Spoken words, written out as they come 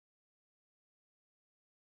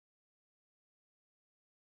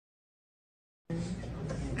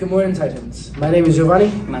Good morning, Titans. My name is Giovanni.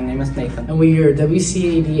 My name is Nathan. And we're your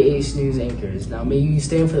WCAD news anchors. Now, may you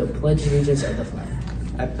stand for the Pledge of Allegiance of the flag.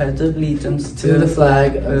 I pledge allegiance To the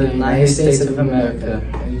flag of the United States of America,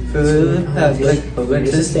 to the republic for which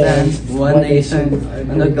it stands, one nation,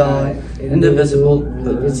 under God, indivisible, with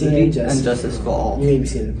liberty and justice for all. You may be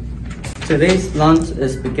seated. Today's lunch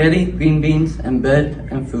is spaghetti, green beans, and bread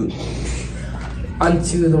and fruit. On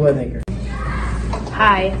to the weather anchor.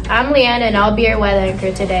 Hi, I'm Leanne and I'll be your weather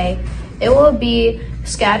anchor today. It will be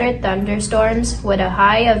scattered thunderstorms with a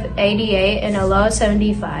high of 88 and a low of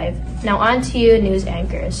 75. Now on to you, news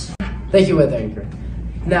anchors. Thank you, weather anchor.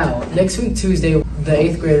 Now, next week, Tuesday, the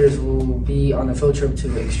 8th graders will be on a field trip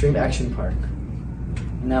to Extreme Action Park.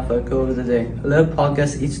 Now for a quote of the day. A little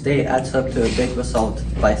progress each day adds up to a big result.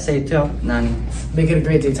 By Satya Nani. Make it a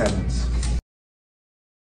great day, Titans.